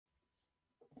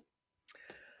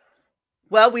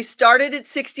Well, we started at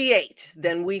 68,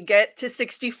 then we get to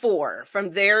 64. From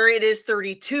there, it is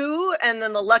 32, and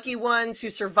then the lucky ones who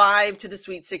survive to the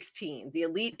Sweet 16. The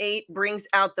Elite Eight brings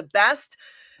out the best,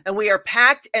 and we are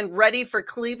packed and ready for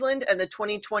Cleveland and the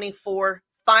 2024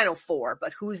 Final Four.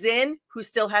 But who's in? Who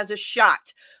still has a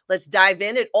shot? Let's dive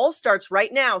in. It all starts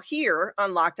right now here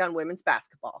on Locked On Women's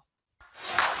Basketball.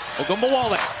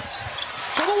 Ogunbowale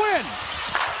for the win.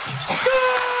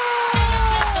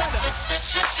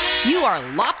 You are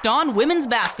Locked On Women's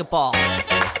Basketball,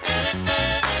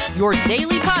 your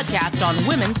daily podcast on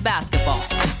women's basketball.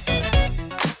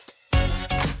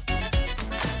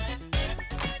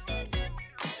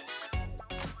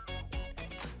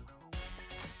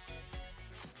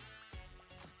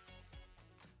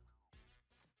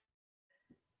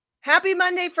 Happy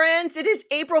Monday, friends. It is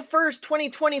April 1st,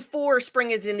 2024.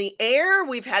 Spring is in the air.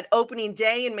 We've had opening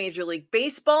day in Major League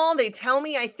Baseball. They tell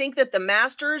me I think that the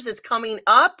Masters is coming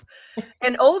up.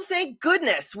 And oh, thank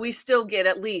goodness, we still get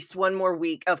at least one more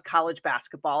week of college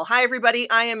basketball. Hi, everybody.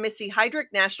 I am Missy Heidrick,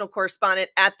 national correspondent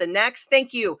at The Next.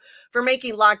 Thank you for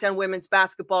making Locked On Women's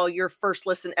Basketball your first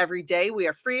listen every day. We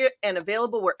are free and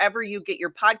available wherever you get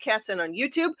your podcasts and on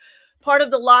YouTube. Part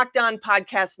of the Locked On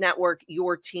Podcast Network,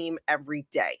 your team every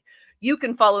day. You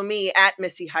can follow me at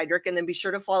Missy Heidrick, and then be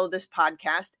sure to follow this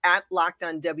podcast at Locked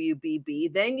On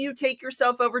WBB. Then you take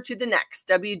yourself over to The Next,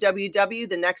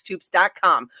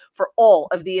 www.thenexthoops.com, for all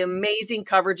of the amazing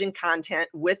coverage and content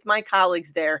with my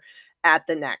colleagues there at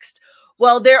The Next.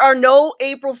 Well, there are no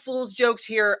April Fool's jokes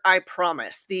here, I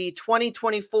promise. The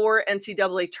 2024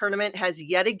 NCAA tournament has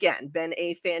yet again been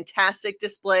a fantastic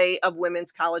display of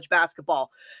women's college basketball.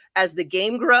 As the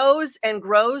game grows and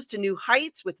grows to new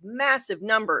heights with massive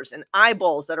numbers and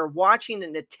eyeballs that are watching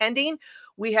and attending,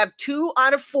 we have 2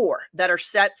 out of 4 that are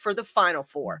set for the Final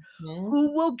Four.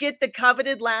 Who will get the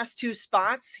coveted last 2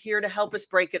 spots? Here to help us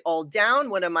break it all down,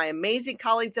 one of my amazing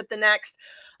colleagues at The Next,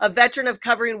 a veteran of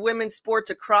covering women's sports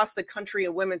across the country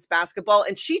and women's basketball,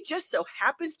 and she just so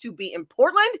happens to be in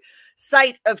Portland,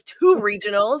 site of 2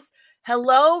 regionals.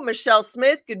 Hello, Michelle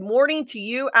Smith. Good morning to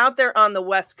you out there on the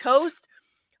West Coast.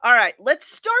 All right, let's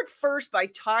start first by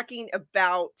talking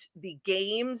about the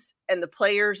games and the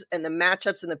players and the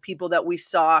matchups and the people that we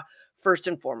saw first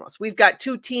and foremost. We've got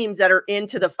 2 teams that are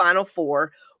into the Final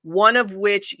Four, one of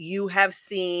which you have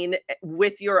seen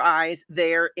with your eyes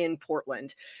there in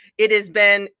Portland. It has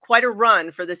been quite a run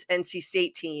for this NC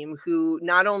State team, who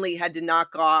not only had to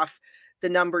knock off the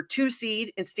number 2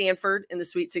 seed in Stanford in the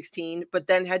Sweet 16, but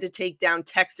then had to take down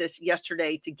Texas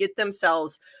yesterday to get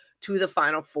themselves to the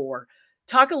Final Four.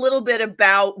 Talk a little bit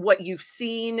about what you've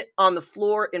seen on the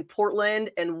floor in Portland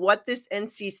and what this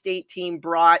NC State team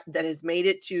brought that has made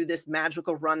it to this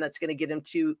magical run that's going to get them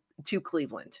to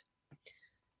Cleveland.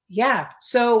 Yeah.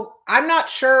 So I'm not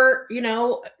sure,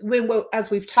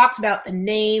 as we've talked about the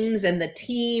names and the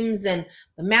teams and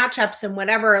the matchups and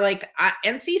whatever,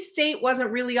 NC State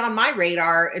wasn't really on my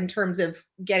radar in terms of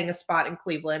getting a spot in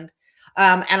Cleveland.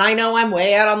 And I know I'm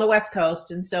way out on the West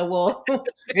Coast, and so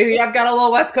maybe I've got a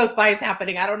little West Coast bias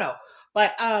happening. I don't know.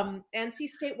 But NC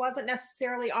State wasn't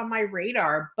necessarily on my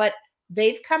radar, but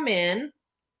they've come in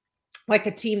like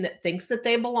a team that thinks that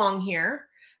they belong here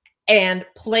and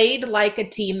played like a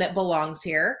team that belongs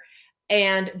here.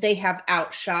 And they have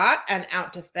outshot and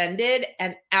outdefended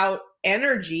and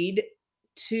out-energied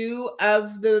 2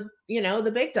 of the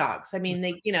big dogs. I mean,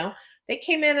 they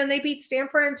came in and they beat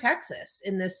Stanford and Texas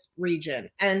in this region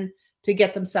and to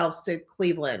get themselves to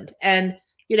Cleveland. And,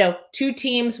 2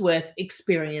 teams with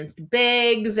experienced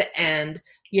bigs and,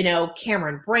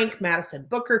 Cameron Brink, Madison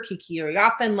Booker, Kiki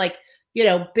Uriafen,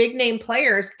 big name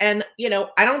players. And,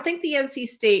 I don't think the NC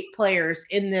State players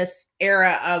in this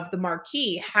era of the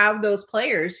marquee have those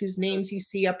players whose names you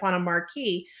see up on a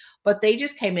marquee, but they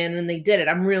just came in and they did it.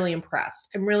 I'm really impressed.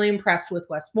 I'm really impressed with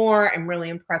Westmore. I'm really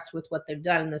impressed with what they've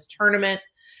done in this tournament.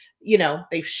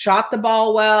 They've shot the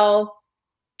ball well.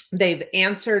 They've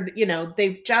answered,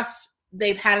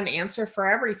 they've had an answer for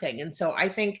everything. And so I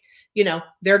think,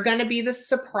 they're going to be the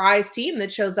surprise team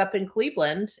that shows up in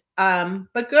Cleveland.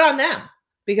 But good on them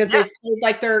because they've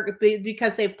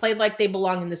played like they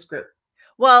belong in this group.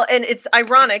 Well, and it's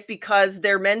ironic because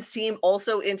their men's team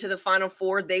also into the Final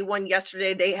Four. They won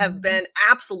yesterday. They have been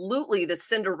absolutely the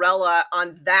Cinderella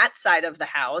on that side of the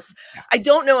house. Yeah. I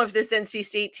don't know if this NC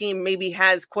State team maybe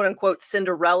has quote unquote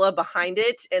Cinderella behind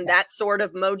it and that sort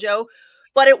of mojo.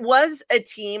 But it was a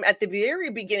team at the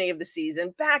very beginning of the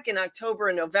season, back in October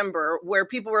and November, where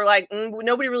people were like,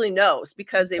 nobody really knows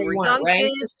because they were young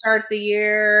kids to start the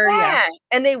year. Yeah.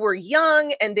 And they were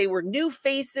young and they were new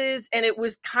faces. And it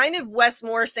was kind of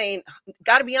Westmore saying,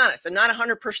 got to be honest, I'm not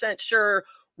 100% sure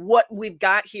what we've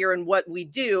got here and what we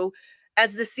do.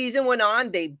 As the season went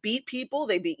on, they beat people.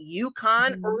 They beat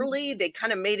UConn early. They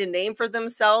kind of made a name for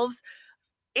themselves.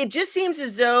 It just seems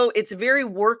as though it's very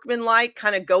workmanlike,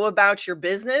 kind of go about your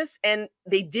business. And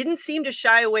they didn't seem to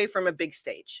shy away from a big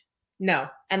stage. No.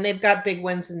 And they've got big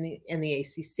wins in the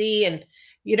ACC. And,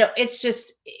 it's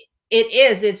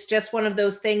just one of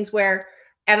those things where,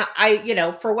 and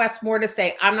for Wes Moore to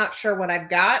say, I'm not sure what I've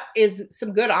got, is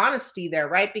some good honesty there,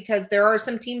 right? Because there are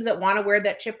some teams that want to wear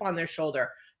that chip on their shoulder.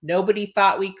 Nobody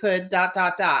thought we could ...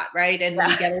 right? And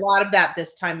we get a lot of that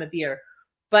this time of year.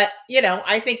 But,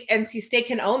 I think NC State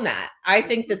can own that. I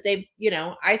think that they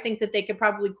could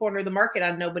probably corner the market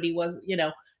on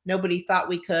nobody thought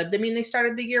we could. I mean, they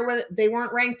started the year where they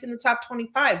weren't ranked in the top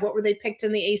 25. What were they picked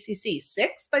in the ACC?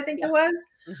 6th, I think it was.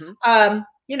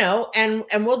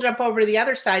 And we'll jump over to the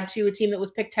other side to a team that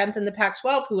was picked 10th in the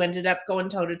Pac-12 who ended up going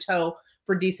toe-to-toe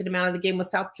for a decent amount of the game with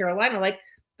South Carolina. Like,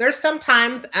 there's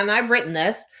sometimes, and I've written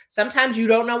this, sometimes you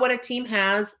don't know what a team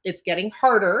has. It's getting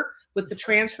harder with the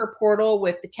transfer portal,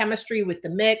 with the chemistry, with the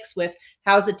mix, with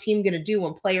how's a team going to do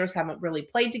when players haven't really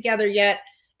played together yet.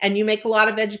 And you make a lot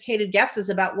of educated guesses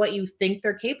about what you think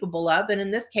they're capable of. And in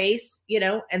this case,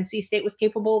 NC State was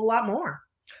capable of a lot more.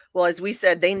 Well, as we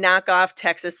said, they knock off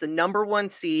Texas, the #1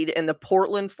 seed in the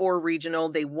Portland 4 regional.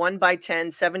 They won by 10,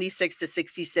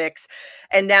 76-66.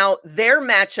 And now their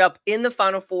matchup in the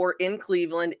Final Four in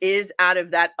Cleveland is out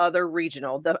of that other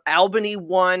regional, the Albany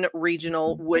 1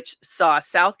 regional, which saw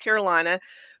South Carolina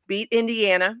beat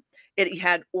Indiana. It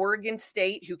had Oregon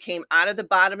State, who came out of the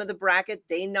bottom of the bracket.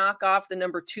 They knock off the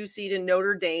 #2 seed in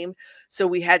Notre Dame. So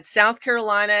we had South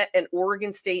Carolina and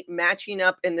Oregon State matching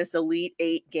up in this Elite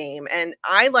 8 game. And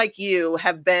I, like you,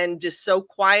 have been just so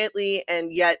quietly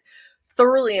and yet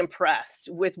thoroughly impressed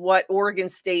with what Oregon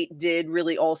State did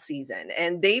really all season.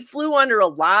 And they flew under a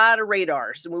lot of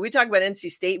radars. When we talk about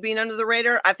NC State being under the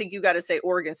radar, I think you got to say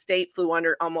Oregon State flew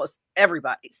under almost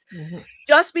everybody's.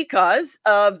 Just because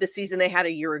of the season they had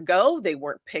a year ago. They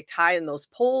weren't picked high in those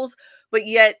polls, but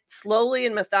yet slowly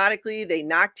and methodically, they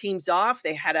knocked teams off.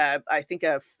 They had I think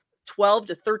a 12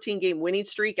 to 13 game winning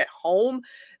streak at home.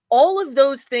 All of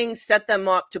those things set them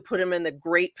up to put them in the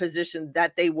great position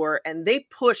that they were, and they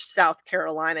pushed South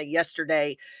Carolina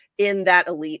yesterday in that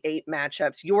Elite 8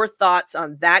 matchups. Your thoughts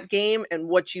on that game and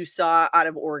what you saw out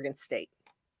of Oregon State?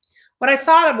 What I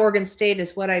saw out of Oregon State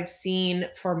is what I've seen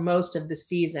for most of the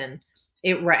season.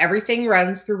 Everything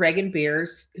runs through Reagan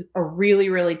Beers, a really,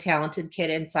 really talented kid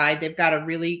inside. They've got a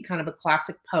really kind of a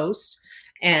classic post,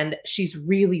 and she's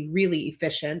really, really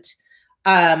efficient.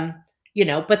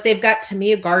 But they've got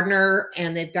Tamia Gardner,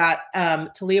 and they've got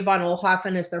Talia von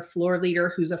Oelhoffen as their floor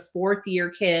leader, who's a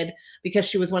 4th-year kid because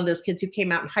she was one of those kids who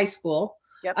came out in high school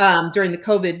during the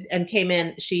COVID and came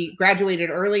in. She graduated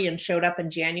early and showed up in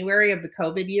January of the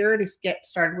COVID year to get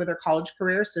started with her college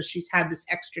career. So she's had this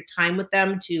extra time with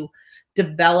them to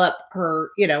develop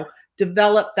her,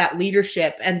 develop that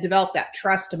leadership and develop that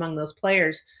trust among those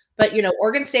players. But,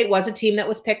 Oregon State was a team that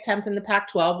was picked 10th in the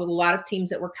Pac-12 with a lot of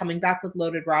teams that were coming back with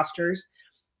loaded rosters.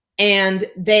 And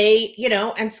they,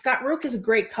 and Scott Rook is a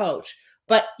great coach.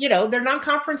 But, they're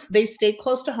non-conference. They stayed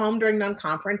close to home during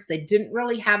non-conference. They didn't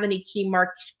really have any key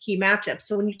matchups.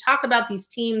 So when you talk about these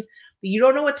teams, you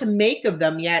don't know what to make of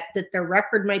them yet, that their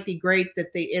record might be great, that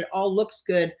it all looks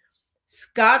good.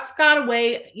 Scott's got a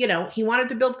way, he wanted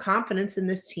to build confidence in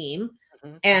this team.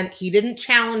 And he didn't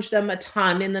challenge them a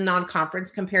ton in the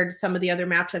non-conference compared to some of the other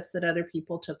matchups that other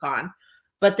people took on.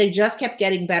 But they just kept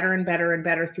getting better and better and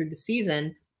better through the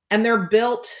season. And they're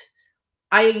built,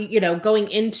 coming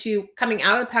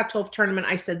out of the Pac-12 tournament,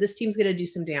 I said, this team's going to do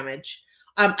some damage.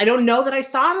 I don't know that I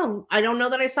saw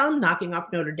them knocking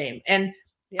off Notre Dame. And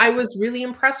I was really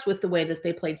impressed with the way that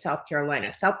they played South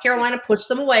Carolina. South Carolina pushed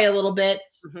them away a little bit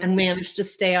and managed to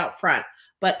stay out front.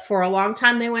 But for a long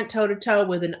time, they went toe-to-toe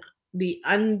with the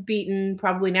unbeaten,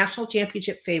 probably national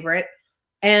championship favorite.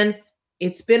 And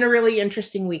it's been a really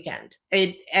interesting weekend.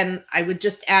 And I would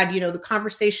just add, the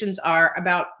conversations are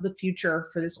about the future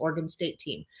for this Oregon State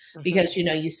team. Because,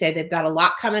 you say they've got a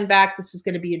lot coming back. This is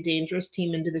going to be a dangerous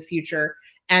team into the future.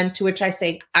 And to which I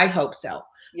say, I hope so.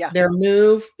 Their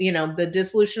move, the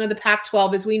dissolution of the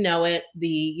Pac-12 as we know it,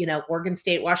 the, Oregon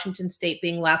State, Washington State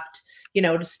being left,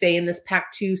 to stay in this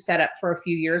Pac-2 setup for a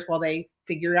few years while they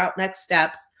figure out next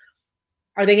steps.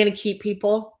 Are they going to keep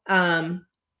people? I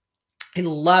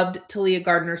loved Talia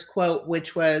Gardner's quote,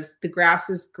 which was, the grass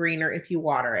is greener if you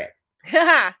water it.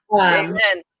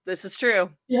 Amen. This is true.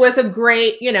 It was a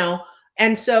great,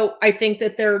 and so I think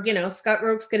that they're, Scott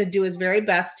Rook's going to do his very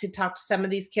best to talk to some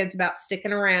of these kids about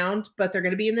sticking around, but they're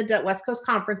going to be in the West Coast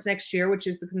Conference next year, which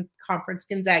is the conference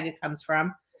Gonzaga comes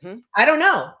from. I don't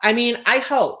know. I mean, I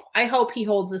hope he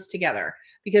holds this together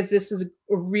because this is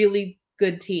a really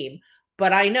good team.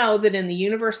 But I know that in the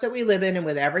universe that we live in and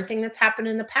with everything that's happened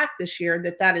in the pack this year,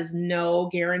 that is no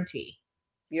guarantee.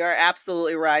 You are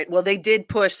absolutely right. Well, they did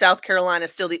push South Carolina,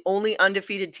 still the only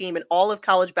undefeated team in all of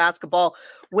college basketball,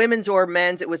 women's or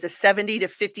men's. It was a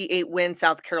 70-58 win.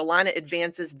 South Carolina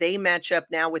advances. They match up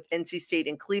now with NC State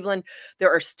and Cleveland.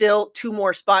 There are still 2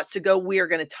 more spots to go. We are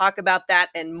going to talk about that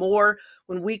and more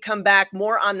when we come back.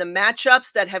 More on the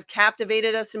matchups that have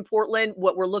captivated us in Portland,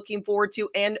 what we're looking forward to.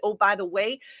 And, oh, by the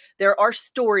way, there are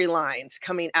storylines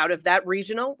coming out of that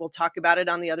regional. We'll talk about it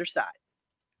on the other side.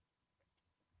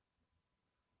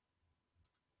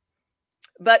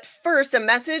 But first, a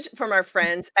message from our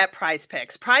friends at Prize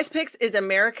Picks. Prize Picks is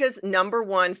America's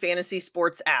 #1 fantasy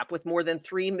sports app with more than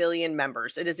 3 million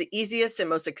members. It is the easiest and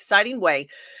most exciting way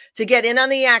to get in on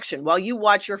the action while you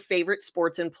watch your favorite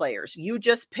sports and players. You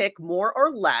just pick more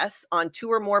or less on 2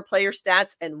 or more player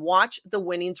stats and watch the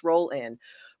winnings roll in.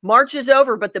 March is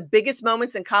over, but the biggest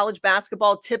moments in college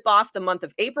basketball tip off the month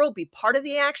of April. Be part of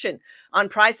the action on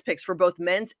Prize Picks for both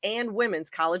men's and women's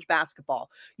college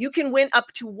basketball. You can win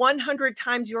up to 100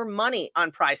 times your money on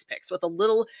Prize Picks with as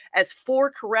little as 4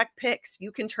 correct picks.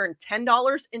 You can turn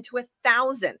 $10 into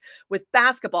 $1,000 with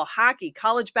basketball, hockey,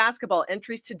 college basketball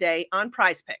entries today on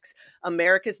Prize Picks,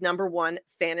 America's #1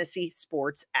 fantasy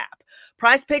sports app.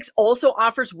 Prize Picks also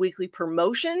offers weekly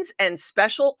promotions and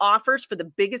special offers for the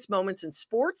biggest moments in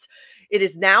sports. It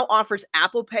is now offers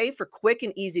Apple Pay for quick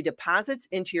and easy deposits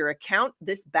into your account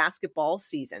this basketball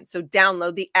season. So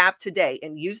download the app today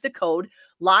and use the code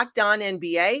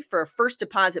LOCKEDONNBA for a first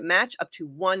deposit match up to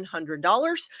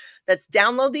 $100. That's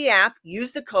download the app,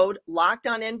 use the code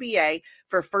LOCKEDONNBA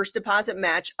for a first deposit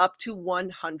match up to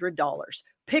 $100.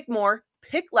 Pick more,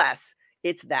 pick less.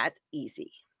 It's that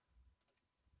easy.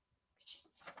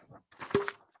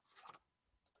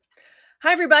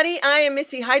 Hi, everybody. I am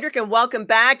Missy Heidrick, and welcome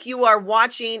back.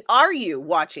 Are you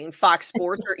watching Fox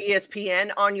Sports or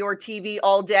ESPN on your TV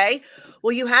all day?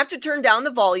 Well, you have to turn down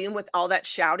the volume with all that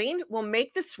shouting. Well,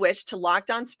 make the switch to Locked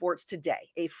On Sports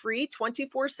today, a free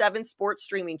 24/7 sports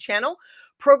streaming channel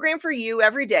programmed for you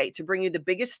every day to bring you the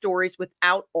biggest stories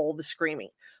without all the screaming.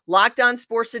 Locked On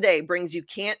Sports Today brings you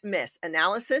can't miss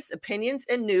analysis, opinions,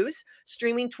 and news,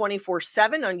 streaming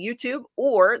 24/7 on YouTube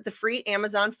or the free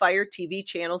Amazon Fire TV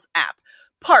channels app.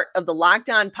 Part of the Locked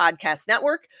On Podcast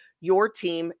Network, your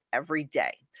team every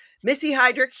day. Missy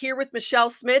Heidrick here with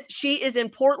Michelle Smith. She is in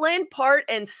Portland, part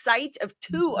and site of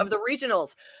 2 of the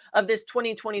regionals of this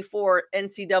 2024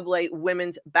 NCAA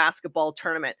women's basketball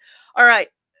tournament. All right,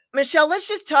 Michelle,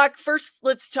 let's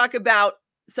talk about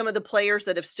some of the players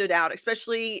that have stood out,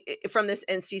 especially from this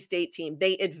NC State team.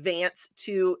 They advance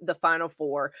to the Final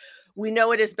Four. We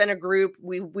know it has been a group.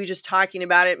 We just talking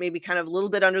about it, maybe kind of a little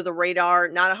bit under the radar,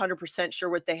 not 100% sure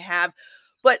what they have.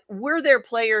 But were there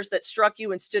players that struck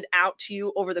you and stood out to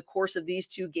you over the course of these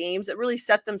 2 games that really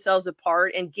set themselves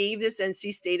apart and gave this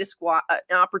NC State squad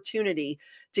an opportunity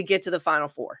to get to the Final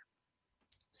Four?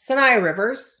 Sanaya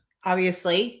Rivers,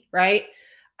 obviously, right?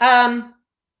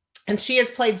 And she has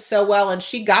played so well, and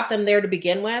she got them there to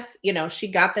begin with. You know, she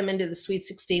got them into the Sweet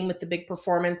 16 with the big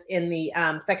performance in the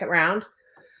second round.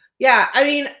 Yeah, I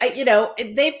mean,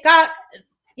 they've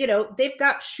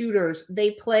got shooters.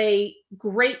 They play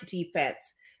great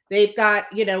defense. They've got,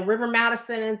 River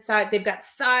Madison inside. They've got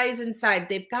size inside.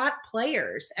 They've got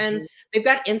players, and they've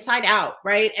got inside out,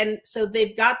 right? And so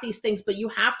they've got these things, but you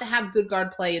have to have good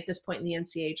guard play at this point in the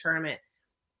NCAA tournament.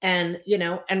 And,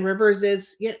 and Rivers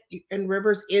is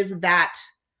that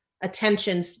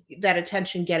attention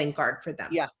getting guard for them.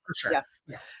 Yeah, for sure.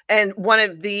 Yeah. And one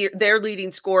of their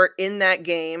leading scorer in that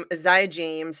game, Isaiah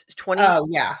James,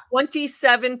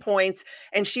 27 points,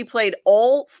 and she played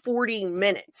all 40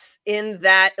 minutes in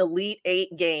that Elite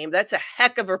 8 game. That's a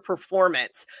heck of a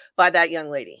performance by that young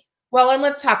lady. Well, and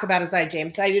let's talk about Isaiah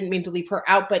James. I didn't mean to leave her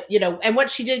out, but, and what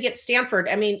she did against Stanford.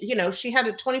 I mean, she had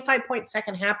a 25-point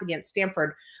second half against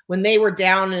Stanford when they were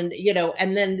down and,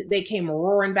 and then they came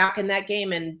roaring back in that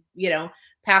game and,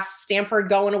 past Stanford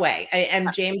going away.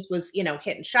 And James was,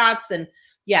 hitting shots. And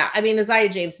yeah, I mean, Isaiah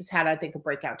James has had, I think, a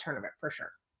breakout tournament for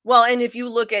sure. Well, and if you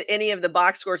look at any of the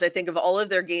box scores, I think of all of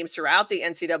their games throughout the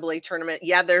NCAA tournament,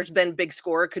 yeah, there's been big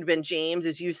score. It could have been James,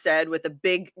 as you said, with a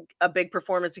big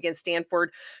performance against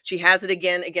Stanford. She has it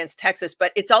again against Texas,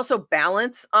 but it's also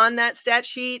balance on that stat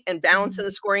sheet and balance in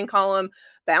the scoring column,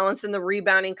 balance in the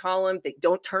rebounding column. They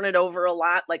don't turn it over a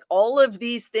lot. Like all of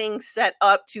these things set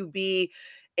up to be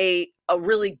a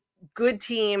really good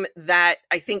team that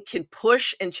I think can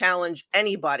push and challenge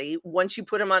anybody once you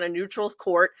put them on a neutral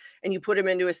court and you put them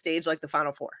into a stage like the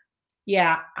Final Four.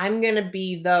 Yeah, I'm going to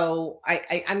be, though,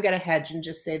 I'm going to hedge and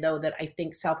just say, though, that I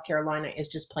think South Carolina is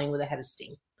just playing with a head of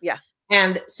steam. Yeah.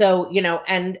 And so,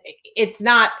 and it's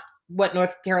not what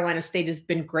North Carolina State has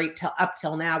been great up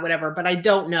till now, whatever, but I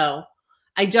don't know.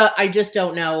 I just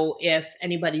don't know if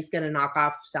anybody's going to knock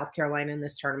off South Carolina in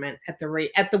this tournament at the way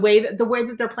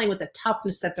that they're playing, with the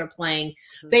toughness that they're playing.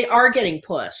 Mm-hmm. They are getting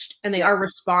pushed and they are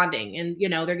responding, and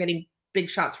they're getting big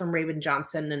shots from Raven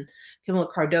Johnson, and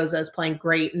Camila Cardoza is playing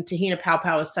great, and Tahina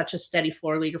Paopao is such a steady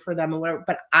floor leader for them and whatever.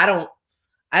 But I don't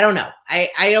know.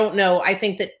 I don't know. I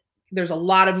think that there's a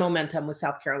lot of momentum with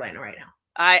South Carolina right now.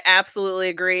 I absolutely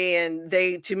agree. And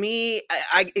to me,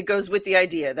 it goes with the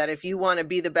idea that if you want to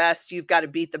be the best, you've got to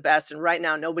beat the best. And right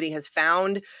now, nobody has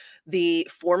found the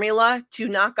formula to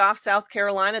knock off South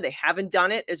Carolina. They haven't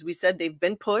done it. As we said, they've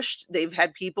been pushed. They've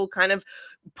had people kind of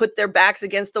put their backs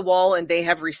against the wall, and they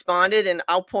have responded. And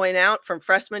I'll point out, from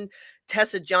freshman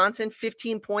Tessa Johnson,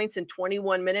 15 points in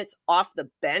 21 minutes off the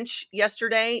bench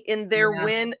yesterday in their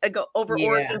win over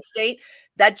Oregon State.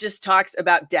 That just talks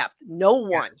about depth. No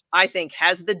one, I think,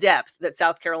 has the depth that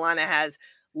South Carolina has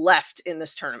left in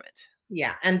this tournament.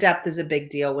 Yeah, and depth is a big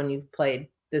deal when you've played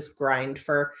this grind.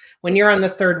 When you're on the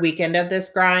third weekend of this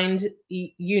grind,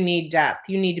 you need depth.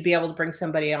 You need to be able to bring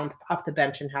somebody off the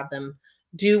bench and have them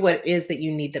do what it is that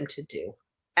you need them to do.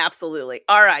 Absolutely.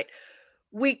 All right.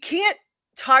 We can't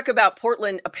talk about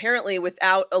Portland apparently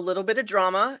without a little bit of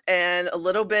drama and a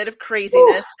little bit of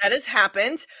craziness that has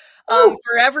happened.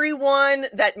 For everyone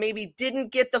that maybe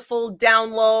didn't get the full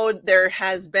download, there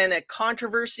has been a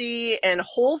controversy and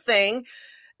whole thing.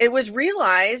 It was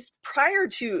realized prior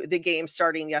to the game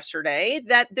starting yesterday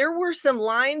that there were some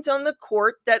lines on the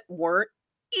court that weren't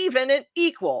even and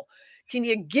equal. Can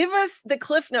you give us the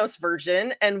Cliff Notes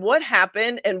version and what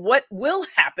happened and what will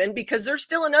happen? Because there's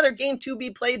still another game to be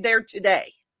played there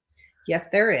today. Yes,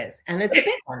 there is. And it's a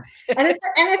big one. and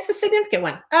it's a significant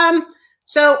one.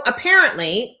 So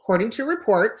apparently, according to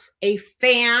reports, a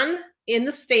fan in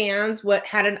the stands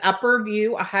had an upper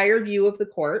view, a higher view of the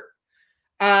court,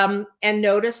 and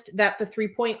noticed that the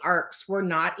 3-point arcs were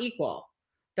not equal.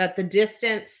 That the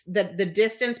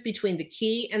distance between the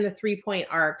key and the 3-point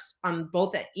arcs on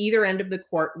both at either end of the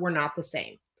court were not the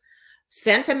same.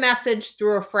 Sent a message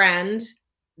through a friend,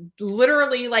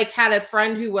 literally had a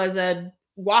friend who was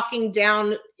walking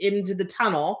down into the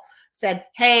tunnel, said,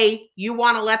 hey, you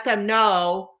want to let them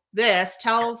know this,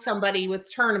 tell somebody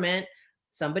with tournament.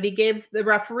 Somebody gave the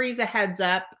referees a heads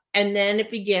up. And then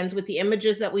it begins with the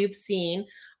images that we've seen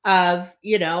of,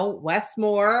 Wes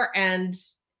Moore and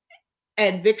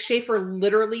Vic Schaefer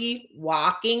literally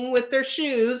walking with their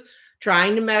shoes,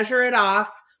 trying to measure it off.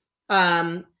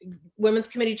 Women's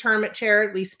committee tournament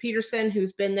chair, Lisa Peterson,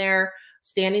 who's been there,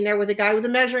 standing there with a guy with a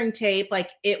measuring tape.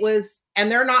 And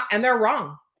they're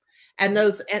wrong. And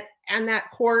and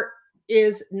that court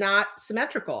is not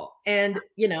symmetrical. And,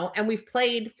 and we've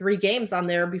played 3 games on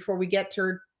there before we get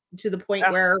to the point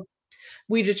where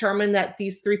we determine that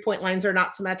these 3-point lines are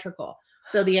not symmetrical.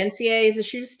 So the NCAA has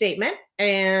issued a statement,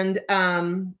 and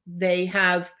they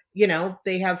have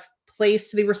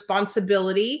placed the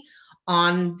responsibility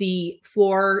on the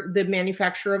floor, the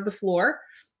manufacturer of the floor,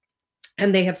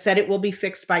 and they have said it will be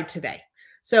fixed by today.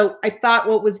 So I thought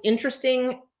what was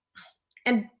interesting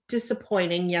and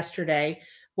disappointing yesterday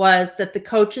was that the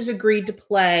coaches agreed to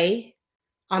play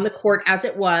on the court as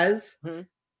it was,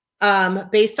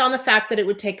 based on the fact that it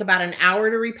would take about an hour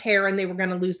to repair and they were going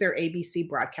to lose their ABC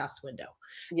broadcast window.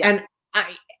 Yeah.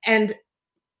 And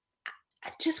I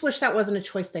just wish that wasn't a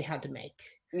choice they had to make.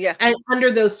 Yeah. And under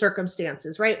those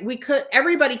circumstances, right?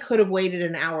 Everybody could have waited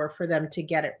an hour for them to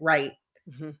get it right.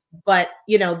 Mm-hmm. But,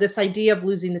 this idea of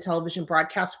losing the television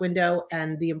broadcast window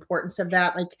and the importance of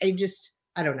that,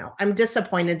 I don't know. I'm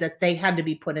disappointed that they had to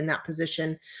be put in that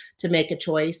position to make a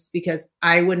choice, because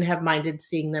I wouldn't have minded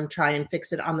seeing them try and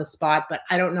fix it on the spot, but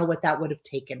I don't know what that would have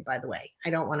taken, by the way. I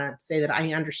don't want to say that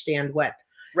I understand what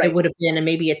it would have been, and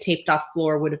maybe a taped off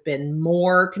floor would have been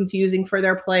more confusing for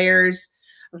their players.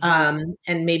 Mm-hmm.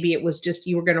 And maybe it was just,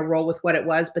 you were going to roll with what it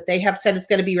was, but they have said it's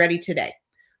going to be ready today.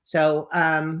 So,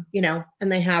 and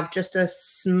they have just a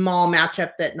small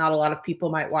matchup that not a lot of people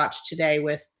might watch today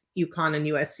with UConn and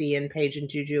USC and Paige and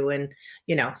Juju, and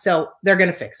so they're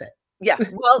going to fix it. Yeah,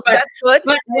 well, that's good.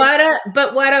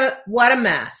 But what a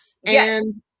mess. Yeah.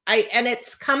 And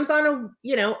it comes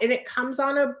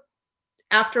on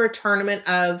after a tournament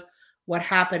of what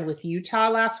happened with Utah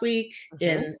last week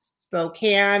in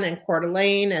Spokane and Coeur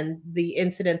d'Alene, and the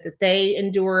incident that they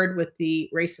endured with the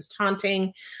racist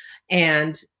taunting,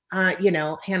 and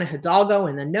Hannah Hidalgo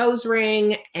in the nose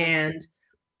ring, and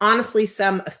honestly,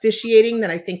 some officiating that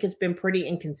I think has been pretty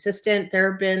inconsistent.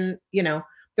 There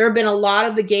there have been a lot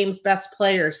of the game's best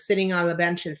players sitting on the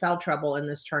bench in foul trouble in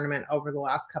this tournament over the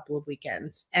last couple of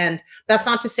weekends. And that's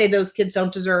not to say those kids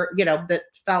don't deserve, that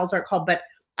fouls aren't called, but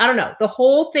I don't know. The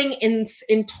whole thing in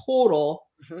total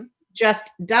just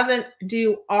doesn't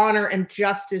do honor and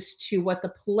justice to what the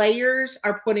players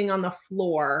are putting on the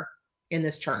floor in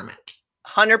this tournament.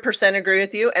 100% agree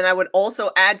with you. And I would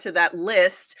also add to that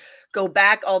list, go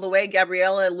back all the way.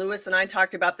 Gabriella Lewis and I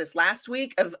talked about this last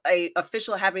week of a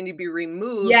official having to be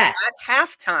removed at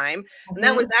halftime. And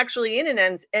that was actually in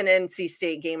an NC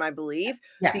State game, I believe,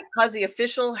 because the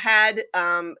official had,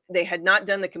 they had not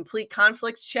done the complete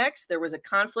conflict checks. There was a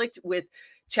conflict with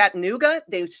Chattanooga.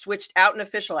 They switched out an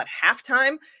official at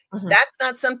halftime. If that's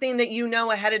not something that you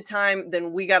know ahead of time,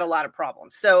 then we got a lot of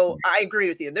problems. So I agree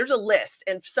with you. There's a list,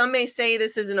 and some may say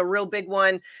this isn't a real big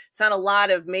one. It's not a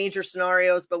lot of major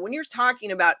scenarios, but when you're talking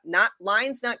about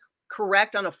lines not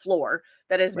correct on a floor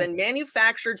that has been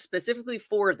manufactured specifically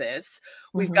for this,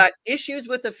 we've got issues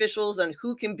with officials on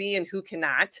who can be and who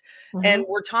cannot. And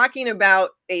we're talking about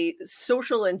a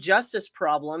social injustice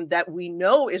problem that we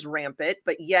know is rampant,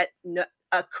 but yet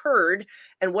occurred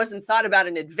and wasn't thought about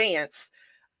in advance.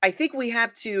 I think we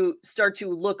have to start to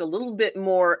look a little bit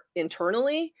more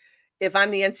internally. If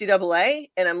I'm the NCAA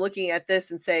and I'm looking at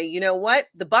this and say, you know what,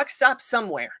 the buck stops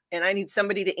somewhere and I need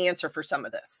somebody to answer for some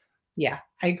of this. Yeah,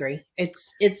 I agree. We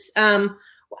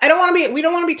don't want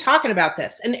to be talking about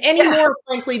this and any more,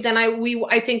 frankly, than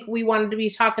I think we wanted to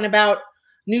be talking about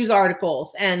news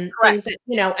articles and things that,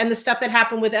 and the stuff that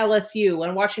happened with LSU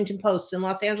and Washington Post and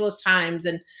Los Angeles Times.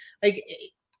 And like,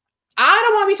 I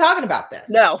don't want to be talking about this.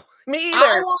 No, me either.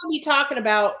 I want to be talking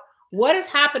about what is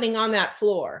happening on that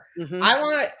floor. I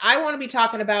want to be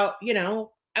talking about,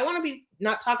 I want to be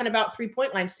not talking about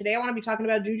 3-point lines today. I want to be talking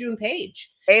about Juju and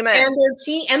Paige. Amen. And their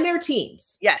team and their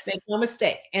teams. Yes. Make no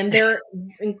mistake. And they're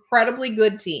incredibly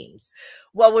good teams.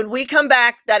 Well, when we come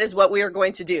back, that is what we are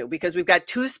going to do, because we've got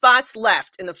 2 spots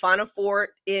left in the Final Four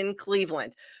in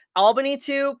Cleveland. Albany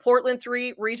 2, Portland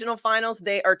 3 regional finals.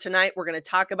 They are tonight. We're going to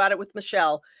talk about it with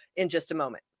Michelle in just a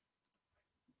moment.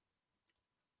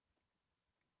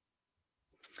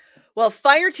 Well,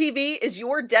 Fire TV is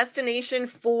your destination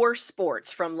for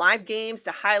sports, from live games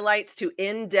to highlights to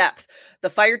in-depth. The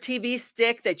Fire TV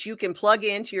stick that you can plug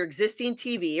into your existing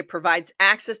TV. It provides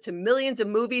access to millions of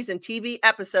movies and TV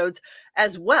episodes,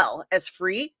 as well as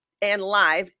free and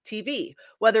live TV.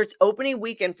 Whether it's opening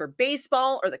weekend for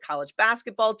baseball or the college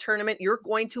basketball tournament, you're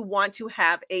going to want to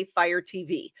have a Fire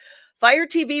TV. Fire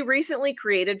TV recently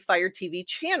created Fire TV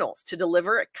channels to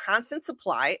deliver a constant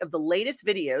supply of the latest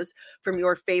videos from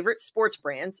your favorite sports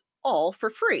brands, all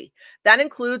for free. That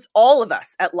includes all of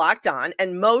us at Locked On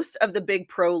and most of the big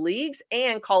pro leagues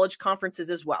and college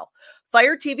conferences as well.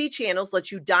 Fire TV channels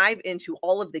let you dive into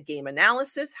all of the game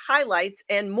analysis, highlights,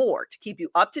 and more to keep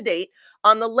you up to date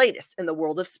on the latest in the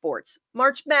world of sports.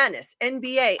 March Madness,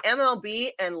 NBA, MLB,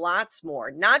 and lots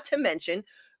more. Not to mention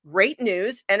great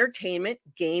news, entertainment,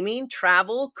 gaming,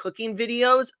 travel, cooking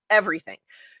videos, everything.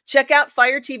 Check out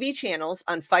Fire TV channels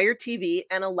on Fire TV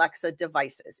and Alexa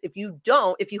devices. If you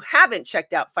haven't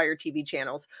checked out Fire TV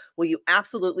channels, well, you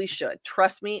absolutely should.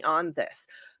 Trust me on this.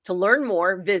 To learn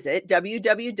more, visit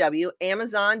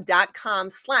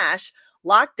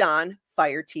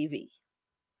www.amazon.com/LockedOnFireTV.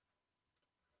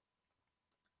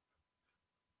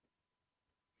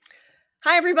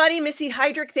 Hi, everybody. Missy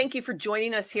Heidrick. Thank you for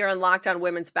joining us here on Locked On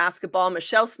Women's Basketball.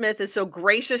 Michelle Smith has so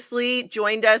graciously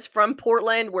joined us from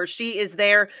Portland, where she is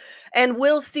there. And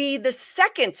we'll see the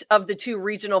second of the 2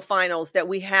 regional finals that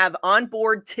we have on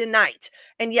board tonight.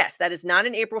 And yes, that is not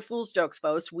an April Fool's jokes,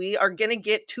 folks. We are going to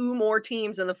get 2 more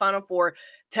teams in the Final Four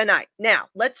tonight. Now,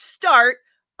 let's start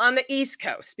on the East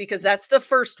Coast, because that's the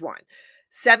first one.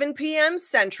 7 p.m.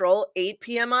 Central, 8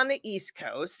 p.m. on the East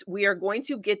Coast. We are going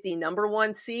to get the number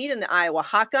 1 seed in the Iowa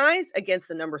Hawkeyes against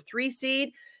the number 3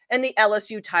 seed and the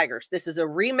LSU Tigers. This is a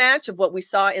rematch of what we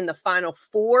saw in the Final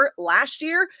Four last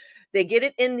year. They get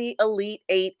it in the Elite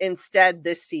 8 instead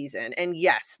this season. And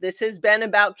yes, this has been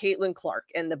about Caitlin Clark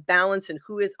and the balance and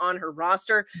who is on her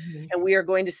roster. And we are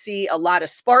going to see a lot of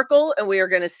sparkle, and we are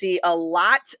going to see a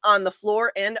lot on the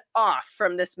floor and off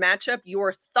from this matchup.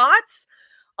 Your thoughts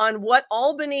on what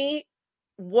the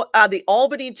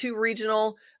Albany 2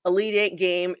 regional Elite 8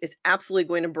 game is absolutely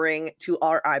going to bring to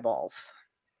our eyeballs?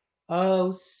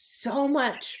 Oh, so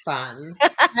much fun.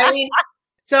 I mean,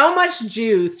 so much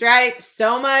juice, right?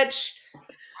 So much.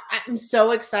 I'm so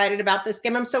excited about this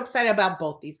game. I'm so excited about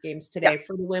both these games today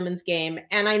for the women's game.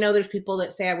 And I know there's people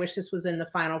that say, I wish this was in the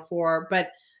Final Four,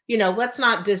 but let's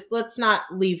not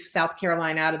leave South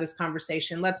Carolina out of this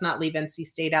conversation. Let's not leave NC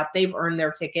State out. They've earned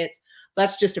their tickets.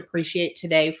 Let's just appreciate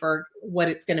today for what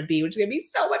it's going to be, which is going to be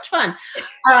so much fun.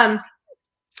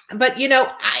 But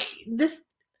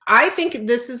I think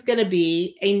this is going to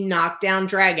be a knockdown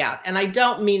drag out. And I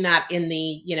don't mean that in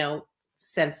the,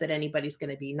 sense that anybody's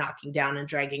going to be knocking down and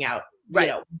dragging out,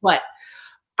 right. But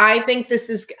I think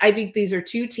these are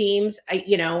two teams.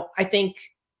 I think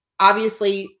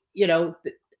obviously,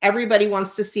 everybody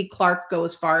wants to see Clark go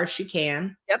as far as she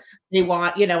can. Yep. They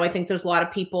want, I think there's a lot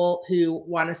of people who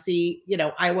want to see,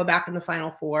 Iowa back in the Final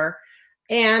Four.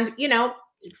 And,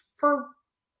 for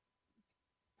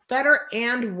better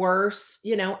and worse,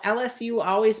 LSU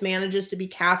always manages to be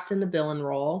cast in the villain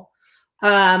role.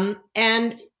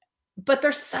 But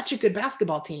they're such a good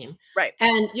basketball team. Right.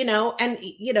 And,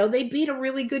 they beat a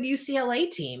really good UCLA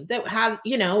team that had,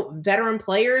 veteran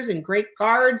players and great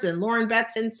guards and Lauren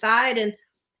Betts inside, and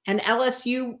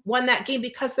LSU won that game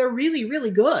because they're really,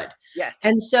 really good. Yes.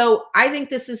 And so I think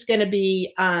this is going to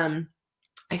be, I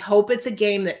hope it's a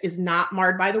game that is not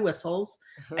marred by the whistles.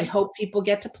 Mm-hmm. I hope people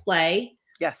get to play.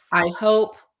 Yes. I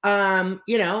hope,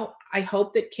 I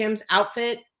hope that Kim's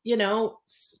outfit,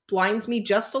 blinds me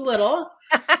just a little.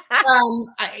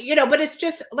 But it's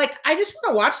just like, I just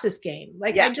want to watch this game.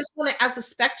 Like, I just want to, as a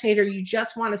spectator, you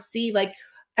just want to see, like,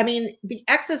 the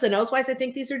X's and O's wise, I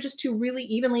think these are just two really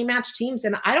evenly matched teams,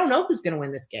 and I don't know who's going to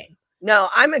win this game. No,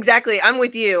 I'm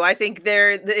with you. I think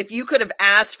if you could have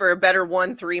asked for a better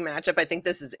 1-3 matchup, I think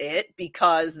this is it,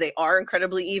 because they are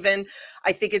incredibly even.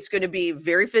 I think it's going to be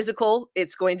very physical.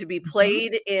 It's going to be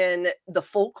played in the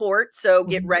full court. So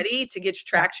get ready to get your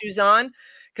track shoes on,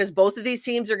 because both of these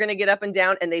teams are going to get up and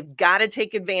down, and they've got to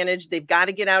take advantage. They've got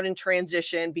to get out in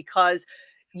transition, because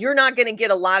you're not going to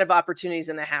get a lot of opportunities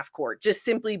in the half court, just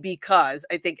simply because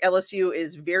I think LSU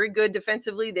is very good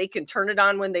defensively. They can turn it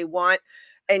on when they want.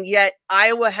 And yet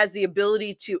Iowa has the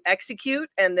ability to execute,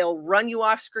 and they'll run you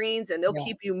off screens, and they'll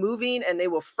keep you moving, and they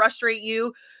will frustrate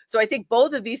you. So I think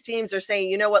both of these teams are saying,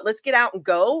 you know what, let's get out and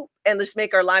go, and let's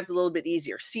make our lives a little bit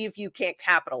easier. See if you can't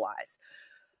capitalize.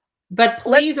 But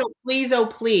please,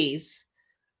 please,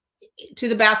 to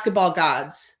the basketball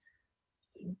gods,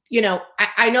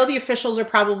 I know the officials are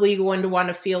probably going to want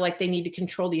to feel like they need to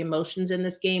control the emotions in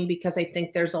this game, because I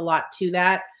think there's a lot to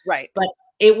that. Right. But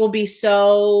it will be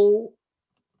so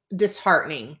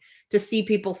disheartening to see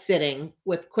people sitting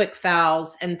with quick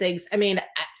fouls and things.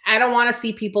 I don't want to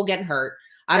see people getting hurt.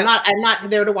 I'm not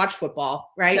there to watch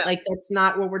football, right? No. Like, that's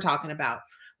not what we're talking about.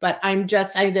 But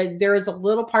there is a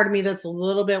little part of me that's a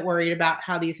little bit worried about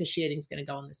how the officiating is going to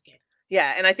go in this game.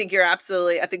 Yeah, and I think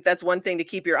I think that's one thing to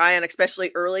keep your eye on,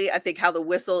 especially early. I think how the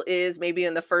whistle is maybe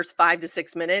in the first 5 to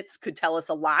 6 minutes could tell us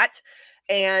a lot.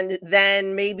 And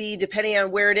then maybe depending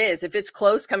on where it is, if it's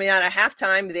close coming out of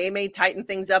halftime, they may tighten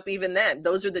things up even then.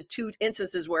 Those are the two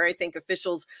instances where I think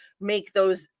officials make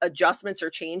those adjustments or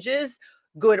changes,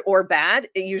 good or bad.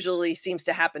 It usually seems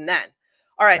to happen then.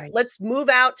 All right, let's move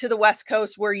out to the West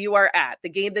Coast where you are at, the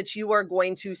game that you are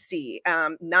going to see.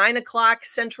 9 o'clock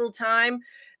Central Time.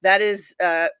 That is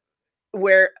 9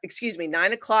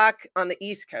 o'clock on the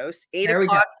East Coast, 8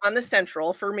 o'clock on the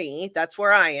Central for me. That's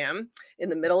where I am, in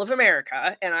the middle of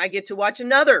America. And I get to watch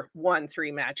another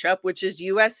 1-3 matchup, which is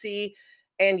USC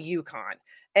and UConn.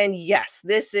 And yes,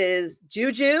 this is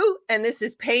Juju and this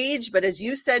is Paige. But as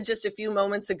you said just a few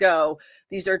moments ago,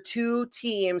 these are two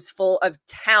teams full of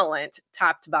talent,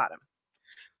 top to bottom.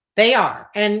 They are.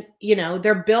 And,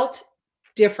 they're built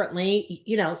differently,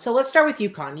 so let's start with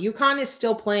UConn. UConn is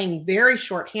still playing very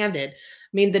shorthanded.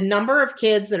 The number of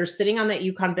kids that are sitting on that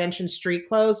UConn bench in street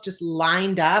clothes just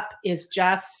lined up is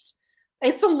just,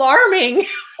 it's alarming.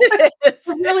 It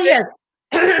really is.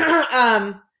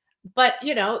 But,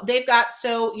 they've got,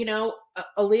 Aaliyah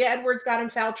Edwards got in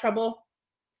foul trouble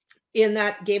in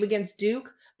that game against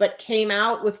Duke, but came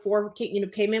in with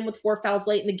 4 fouls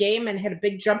late in the game and had a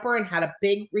big jumper and had a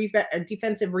big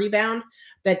defensive rebound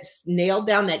that nailed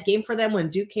down that game for them when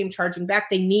Duke came charging back.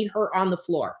 They need her on the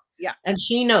floor. Yeah. And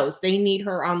she knows they need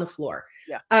her on the floor.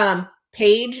 Yeah.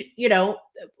 Paige, it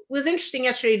was interesting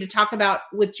yesterday to talk about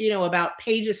about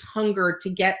Paige's hunger to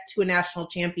get to a national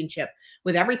championship.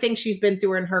 With everything she's been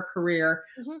through in her career,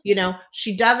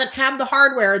 she doesn't have the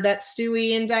hardware that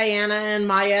Stewie and Diana and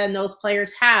Maya and those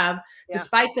players have,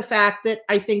 despite the fact that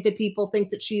I think that people think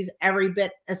that she's every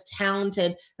bit as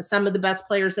talented as some of the best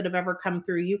players that have ever come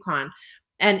through UConn.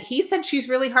 And he said she's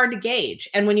really hard to gauge.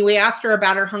 And when we asked her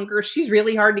about her hunger, she's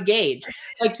really hard to gauge.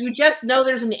 Like, you just know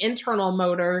there's an internal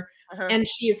motor, and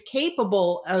she is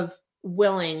capable of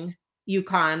willing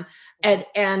UConn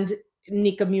and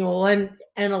Nika Mule and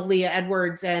Aaliyah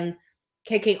Edwards and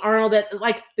KK Arnold,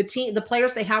 like the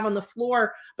players they have on the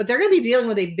floor, but they're going to be dealing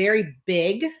with a very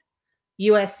big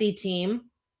USC team,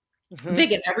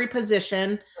 big at every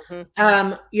position.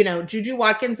 Juju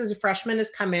Watkins as a freshman has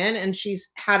come in and she's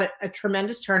had a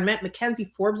tremendous tournament. Mackenzie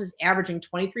Forbes is averaging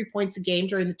 23 points a game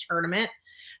during the tournament.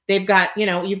 They've got,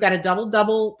 you've got a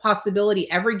double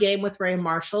possibility every game with Ray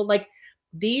Marshall. Like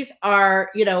these are,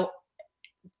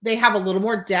 they have a little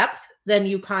more depth than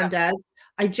UConn does.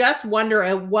 I just wonder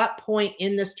at what point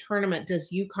in this tournament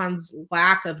does UConn's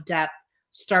lack of depth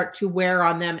start to wear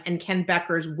on them, and can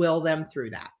Beckers will them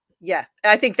through that? Yeah,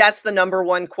 I think that's the number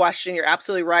one question. You're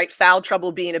absolutely right. Foul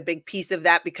trouble being a big piece of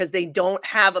that because they don't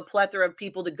have a plethora of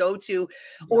people to go to.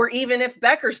 Or even if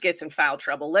Beckers gets in foul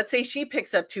trouble, let's say she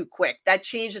picks up too quick, that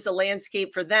changes the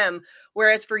landscape for them.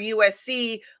 Whereas for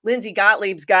USC, Lindsay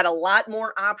Gottlieb's got a lot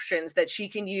more options that she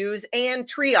can use and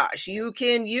triage. You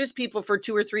can use people for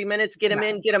 2 or 3 minutes, get them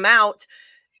in, get them out.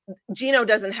 Gino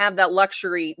doesn't have that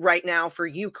luxury right now for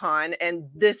UConn, and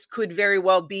this could very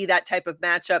well be that type of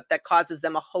matchup that causes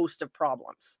them a host of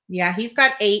problems. Yeah, he's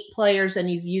got 8 players and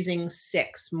he's using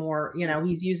 6 more,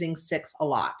 he's using 6 a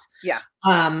lot. Yeah.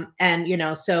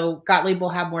 So Gottlieb will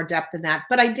have more depth than that.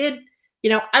 But I did,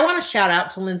 I want to shout out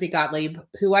to Lindsay Gottlieb,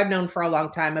 who I've known for a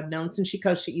long time. I've known since she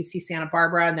coached at UC Santa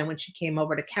Barbara and then when she came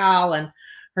over to Cal and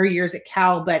her years at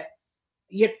Cal. But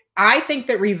I think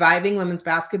that reviving women's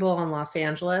basketball in Los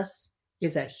Angeles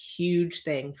is a huge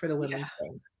thing for the women's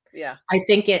game. Yeah. I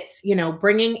think it's,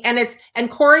 bringing, and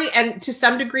Corey, and to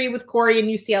some degree with Corey and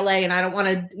UCLA, and I don't want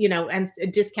to,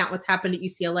 and discount what's happened at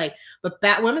UCLA, but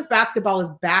women's basketball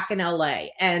is back in LA.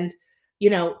 And,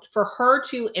 for her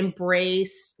to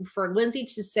embrace, for Lindsay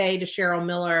to say to Cheryl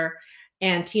Miller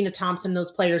and Tina Thompson,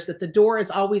 those players, that the door is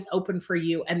always open for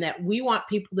you and that we want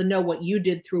people to know what you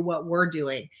did through what we're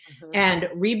doing, and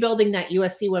rebuilding that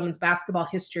USC women's basketball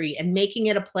history and making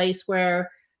it a place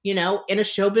where, in a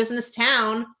show business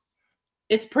town,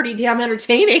 it's pretty damn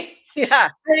entertaining. Yeah.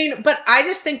 But I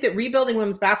just think that rebuilding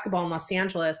women's basketball in Los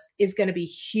Angeles is going to be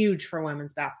huge for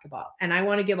women's basketball. And I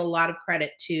want to give a lot of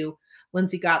credit to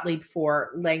Lindsay Gottlieb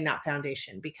for laying that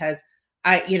foundation, because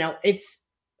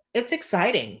it's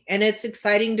exciting, and it's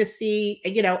exciting to see,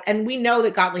 and we know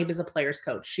that Gottlieb is a player's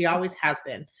coach. She always has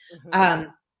been.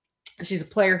 She's a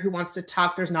player who wants to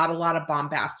talk. There's not a lot of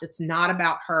bombast. It's not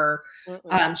about her.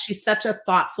 She's such a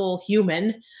thoughtful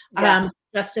human,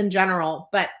 just in general,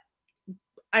 but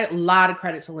a lot of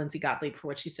credit to Lindsay Gottlieb for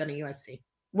what she's done at USC.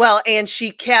 Well, and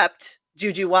she kept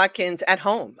Juju Watkins at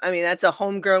home. I mean, that's a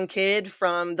homegrown kid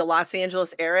from the Los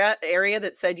Angeles area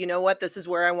that said, you know what, this is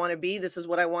where I want to be. This is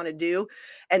what I want to do.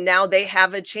 And now they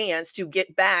have a chance to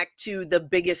get back to the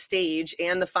biggest stage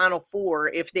and the Final Four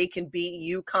if they can beat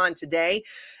UConn today.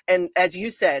 And as you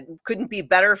said, couldn't be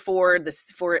better for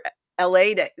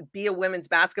LA to be a women's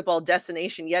basketball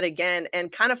destination yet again,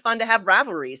 and kind of fun to have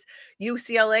rivalries.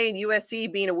 UCLA and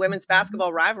USC being a women's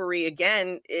basketball rivalry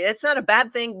again, it's not a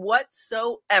bad thing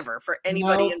whatsoever for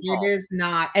anybody involved. It is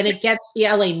not. And it gets the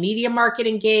LA media market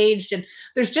engaged, and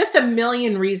there's just a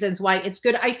million reasons why it's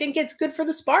good. I think it's good for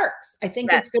the Sparks. I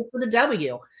think it's good for the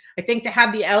W. I think to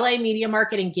have the LA media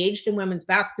market engaged in women's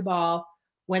basketball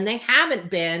when they haven't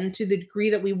been to the degree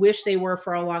that we wish they were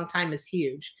for a long time is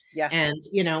huge. Yeah. And,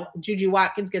 Juju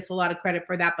Watkins gets a lot of credit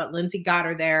for that, but Lindsay got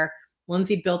her there.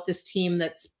 Lindsay built this team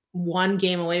that's 1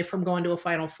 game away from going to a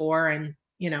Final Four. And,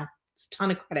 it's a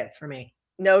ton of credit for me.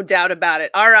 No doubt about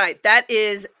it. All right. That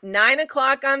is 9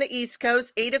 o'clock on the East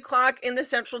Coast, 8 o'clock in the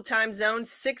Central Time Zone,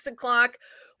 6 o'clock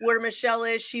where Michelle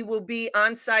is. She will be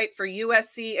on site for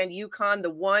USC and UConn, the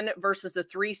 1 versus the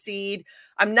 3 seed.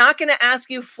 I'm not going to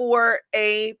ask you for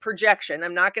a projection.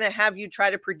 I'm not going to have you try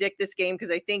to predict this game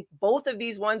because I think both of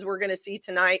these ones we're going to see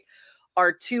tonight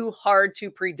are too hard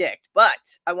to predict.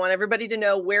 But I want everybody to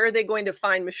know, where are they going to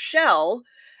find Michelle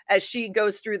as she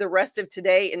goes through the rest of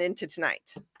today and into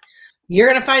tonight? You're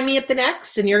going to find me at the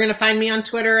Next, and you're going to find me on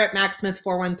Twitter at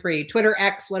MaxSmith413. Twitter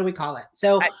X, what do we call it?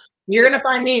 So you're going to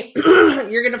find me,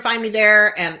 you're going to find me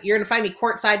there, and you're going to find me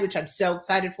courtside, which I'm so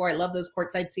excited for. I love those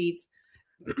courtside seats,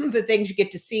 the things you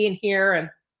get to see and hear, and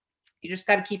you just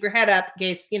got to keep your head up in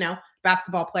case,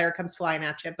 basketball player comes flying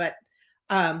at you. But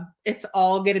it's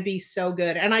all going to be so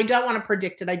good. And I don't want to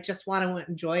predict it. I just want to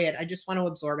enjoy it. I just want to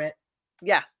absorb it.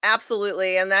 Yeah,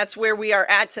 absolutely. And that's where we are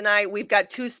at tonight. We've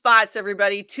got 2 spots,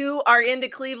 everybody. 2 are into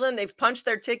Cleveland. They've punched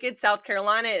their tickets, South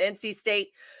Carolina and NC State.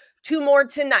 2 more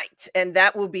tonight, and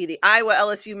that will be the Iowa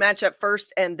LSU matchup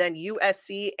first, and then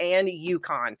USC and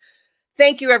UConn.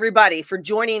 Thank you, everybody, for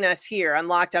joining us here on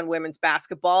Locked On Women's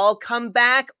Basketball. Come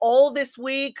back all this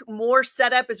week, more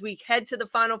setup as we head to the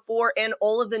Final Four and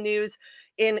all of the news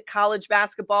in college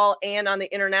basketball and on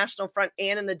the international front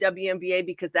and in the WNBA,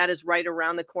 because that is right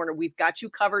around the corner. We've got you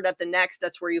covered at the Next.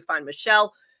 That's where you find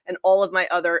Michelle and all of my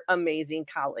other amazing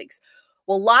colleagues.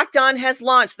 Well, Locked On has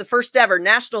launched the first ever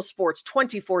national sports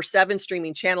 24/7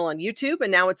 streaming channel on YouTube,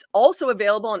 and now it's also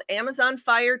available on Amazon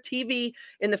Fire TV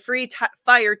in the free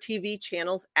Fire TV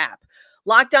channels app.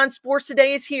 Locked On Sports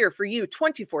Today is here for you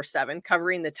 24/7,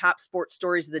 covering the top sports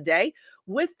stories of the day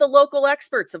with the local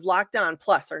experts of Locked On,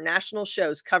 plus our national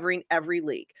shows covering every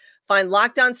league. Find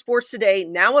Locked On Sports Today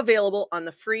now available on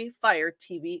the free Fire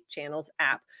TV channels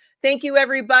app. Thank you,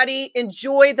 everybody.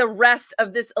 Enjoy the rest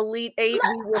of this Elite Eight.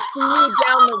 We will see you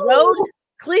down the road.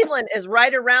 Cleveland is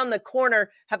right around the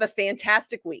corner. Have a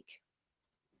fantastic week.